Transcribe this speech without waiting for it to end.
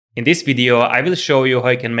In this video, I will show you how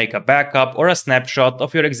you can make a backup or a snapshot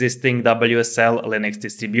of your existing WSL Linux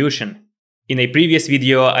distribution. In a previous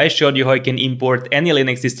video, I showed you how you can import any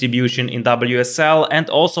Linux distribution in WSL and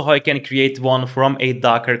also how you can create one from a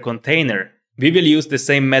Docker container. We will use the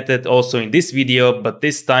same method also in this video, but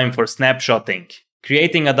this time for snapshotting.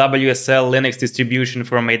 Creating a WSL Linux distribution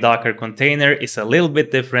from a Docker container is a little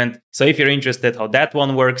bit different, so if you're interested how that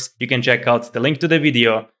one works, you can check out the link to the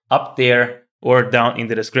video up there or down in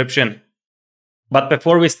the description. But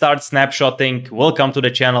before we start snapshotting, welcome to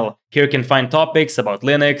the channel. Here you can find topics about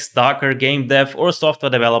Linux, Docker, game dev or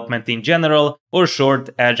software development in general, or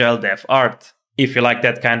short agile dev art. If you like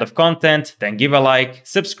that kind of content, then give a like,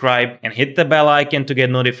 subscribe and hit the bell icon to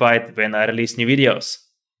get notified when I release new videos.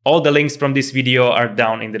 All the links from this video are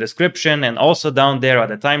down in the description and also down there are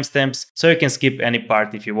the timestamps, so you can skip any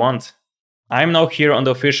part if you want. I'm now here on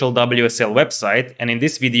the official WSL website, and in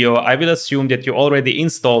this video I will assume that you already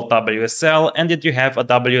installed WSL and that you have a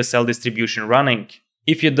WSL distribution running.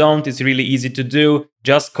 If you don't, it's really easy to do.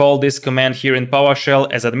 Just call this command here in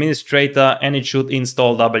PowerShell as administrator and it should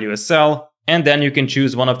install WSL, and then you can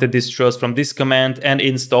choose one of the distros from this command and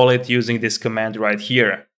install it using this command right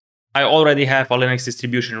here. I already have a Linux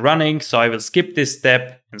distribution running, so I will skip this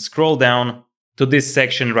step and scroll down to this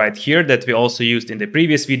section right here that we also used in the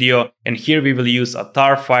previous video, and here we will use a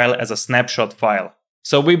tar file as a snapshot file.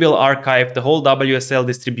 So we will archive the whole WSL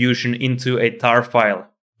distribution into a tar file.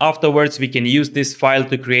 Afterwards we can use this file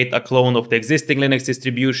to create a clone of the existing Linux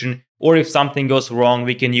distribution, or if something goes wrong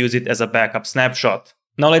we can use it as a backup snapshot.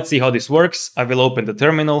 Now let's see how this works. I will open the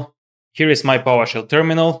terminal. Here is my PowerShell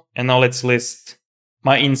terminal, and now let's list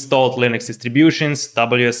my installed Linux distributions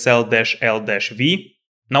WSL-L-V.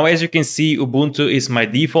 Now as you can see, Ubuntu is my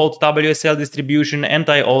default WSL distribution and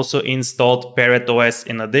I also installed Parrot OS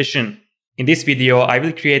in addition. In this video I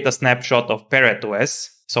will create a snapshot of Parrot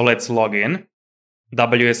OS, so let's log in.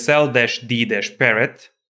 WSL-D-Parrot.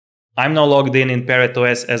 I'm now logged in Parrot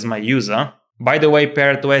OS as my user. By the way,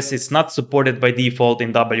 Parrot OS is not supported by default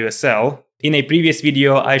in WSL. In a previous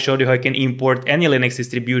video I showed you how you can import any Linux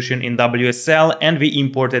distribution in WSL and we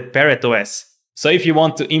imported Parrot OS. So if you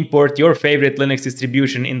want to import your favorite Linux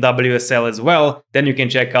distribution in WSL as well, then you can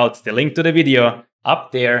check out the link to the video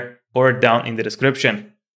up there or down in the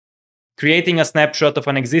description. Creating a snapshot of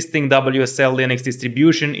an existing WSL Linux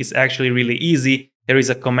distribution is actually really easy. There is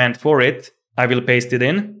a command for it. I will paste it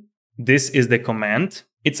in. This is the command.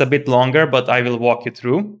 It's a bit longer, but I will walk you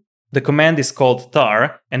through. The command is called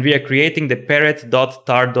tar, and we are creating the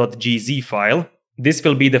parrot.tar.gz file. This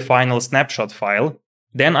will be the final snapshot file.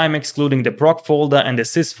 Then I'm excluding the proc folder and the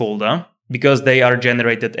sys folder, because they are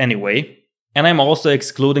generated anyway. And I'm also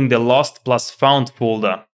excluding the lost plus found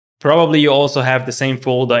folder. Probably you also have the same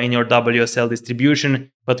folder in your WSL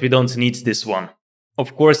distribution, but we don't need this one.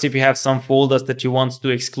 Of course, if you have some folders that you want to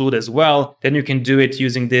exclude as well, then you can do it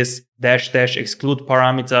using this -- exclude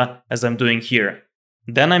parameter as I'm doing here.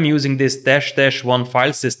 Then I'm using this --1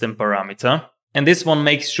 file system parameter, and this one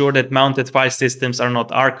makes sure that mounted file systems are not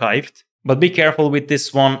archived. But be careful with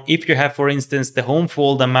this one. If you have, for instance, the home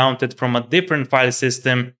folder mounted from a different file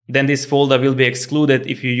system, then this folder will be excluded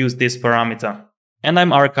if you use this parameter. And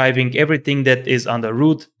I'm archiving everything that is under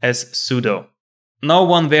root as sudo. Now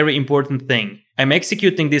one very important thing. I'm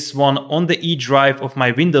executing this one on the E drive of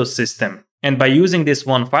my Windows system. And by using this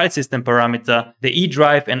one file system parameter, the E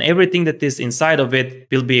drive and everything that is inside of it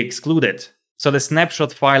will be excluded. So the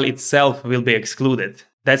snapshot file itself will be excluded.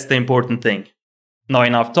 That's the important thing. Now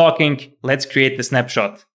enough talking, let's create the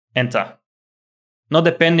snapshot. Enter. Now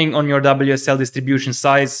depending on your WSL distribution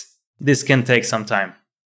size, this can take some time.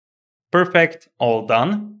 Perfect, all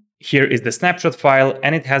done. Here is the snapshot file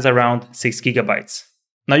and it has around 6 GB.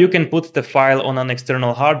 Now you can put the file on an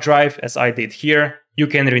external hard drive as I did here. You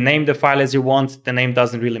can rename the file as you want, the name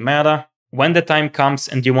doesn't really matter. When the time comes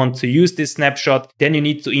and you want to use this snapshot, then you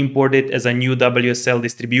need to import it as a new WSL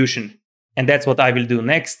distribution. And that's what I will do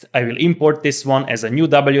next. I will import this one as a new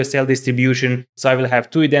WSL distribution, so I will have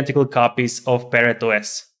 2 identical copies of Parrot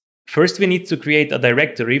OS. First we need to create a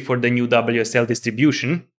directory for the new WSL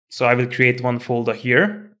distribution. So I will create one folder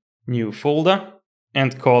here, new folder,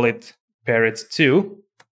 and call it Parrot2.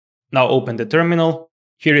 Now open the terminal.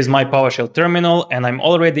 Here is my PowerShell terminal and I'm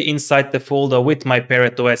already inside the folder with my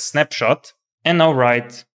Parrot OS snapshot. And now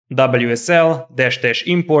write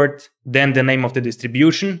WSL-import, then the name of the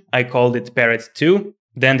distribution, I called it Parrot2,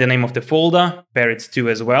 then the name of the folder, Parrot2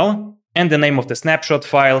 as well, and the name of the snapshot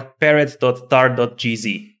file,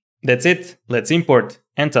 parrot.tar.gz. That's it, let's import,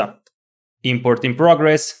 enter. Import in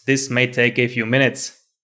progress, this may take a few minutes.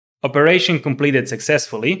 Operation completed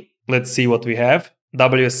successfully. Let's see what we have.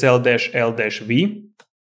 WSL-L-V.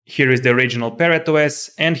 Here is the original Parrot OS,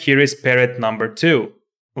 and here is Parrot number 2.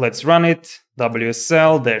 Let's run it,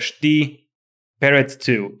 WSL-D, Parrot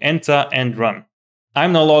 2, enter and run.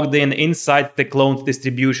 I'm now logged in inside the cloned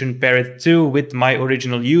distribution Parrot 2 with my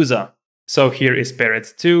original user. So here is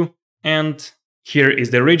Parrot 2, and here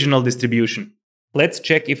is the original distribution. Let's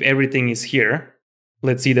check if everything is here.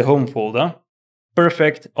 Let's see the home folder.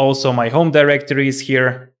 Perfect, also my home directory is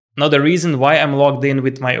here. Now the reason why I'm logged in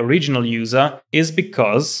with my original user is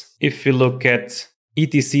because if you look at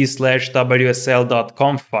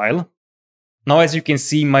etc/wsl.conf file, now as you can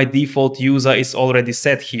see my default user is already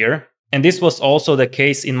set here. And this was also the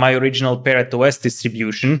case in my original Parrot OS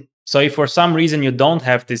distribution. So if for some reason you don't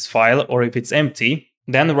have this file or if it's empty,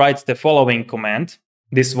 then write the following command,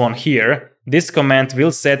 this one here. This command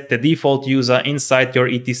will set the default user inside your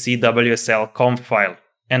etc/wsl.conf file.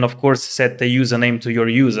 And of course set the username to your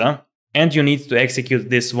user. And you need to execute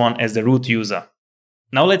this one as the root user.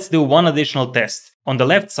 Now let's do one additional test. On the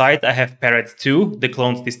left side I have Parrot 2, the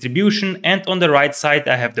cloned distribution, and on the right side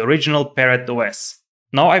I have the original Parrot OS.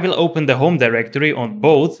 Now I will open the home directory on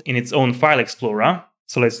both in its own file explorer.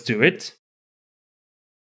 So let's do it.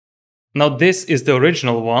 Now this is the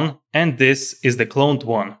original one and this is the cloned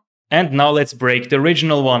one. And now let's break the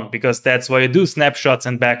original one because that's why you do snapshots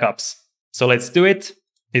and backups. So let's do it.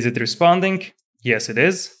 Is it responding? Yes, it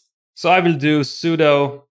is. So I will do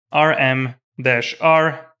sudo rm-rfv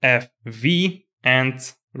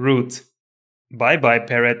and root. Bye bye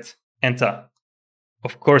Parrot. Enter.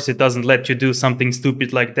 Of course, it doesn't let you do something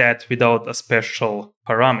stupid like that without a special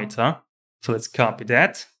parameter. So let's copy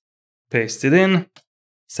that, paste it in,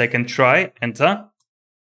 second try, enter,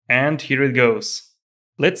 and here it goes.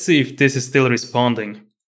 Let's see if this is still responding.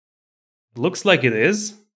 Looks like it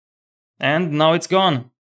is. And now it's gone.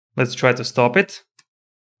 Let's try to stop it.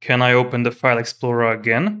 Can I open the file explorer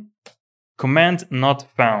again? Command not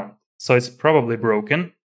found. So it's probably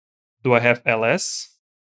broken. Do I have ls?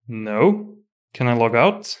 No. Can I log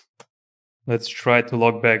out? Let's try to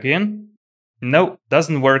log back in. No,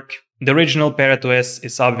 doesn't work. The original Parrot OS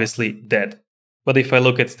is obviously dead. But if I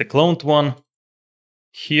look at the cloned one,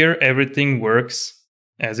 here everything works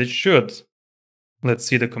as it should. Let's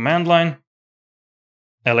see the command line.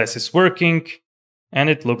 ls is working, and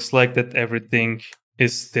it looks like that everything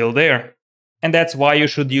is still there. And that's why you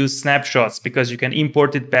should use snapshots, because you can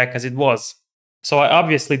import it back as it was. So I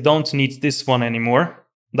obviously don't need this one anymore.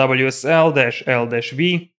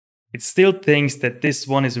 WSL-L-V. It still thinks that this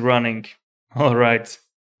one is running. Alright,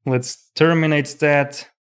 let's terminate that.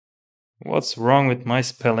 What's wrong with my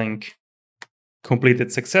spelling?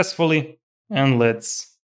 Completed successfully. And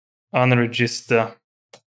let's unregister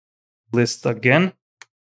list again.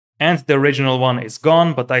 And the original one is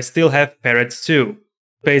gone, but I still have Parrot 2.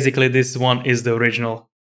 Basically, this one is the original.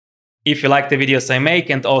 If you like the videos I make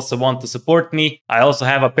and also want to support me, I also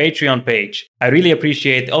have a Patreon page. I really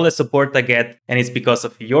appreciate all the support I get, and it's because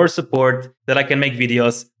of your support that I can make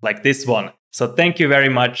videos like this one. So thank you very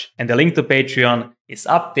much, and the link to Patreon is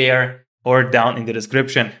up there or down in the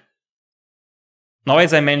description. Now,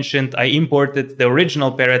 as I mentioned, I imported the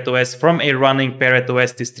original Parrot OS from a running Parrot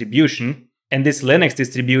OS distribution, and this Linux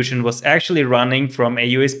distribution was actually running from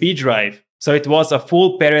a USB drive. So it was a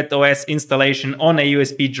full Parrot OS installation on a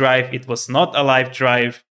USB drive, it was not a live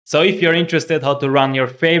drive. So if you're interested how to run your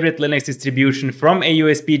favorite Linux distribution from a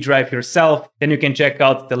USB drive yourself, then you can check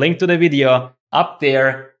out the link to the video up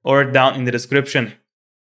there or down in the description.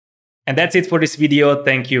 And that's it for this video.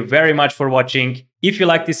 Thank you very much for watching. If you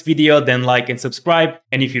like this video, then like and subscribe.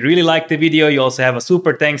 And if you really like the video, you also have a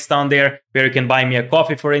super thanks down there where you can buy me a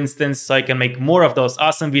coffee, for instance, so I can make more of those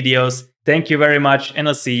awesome videos. Thank you very much, and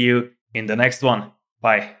I'll see you in the next one.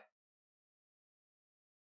 Bye.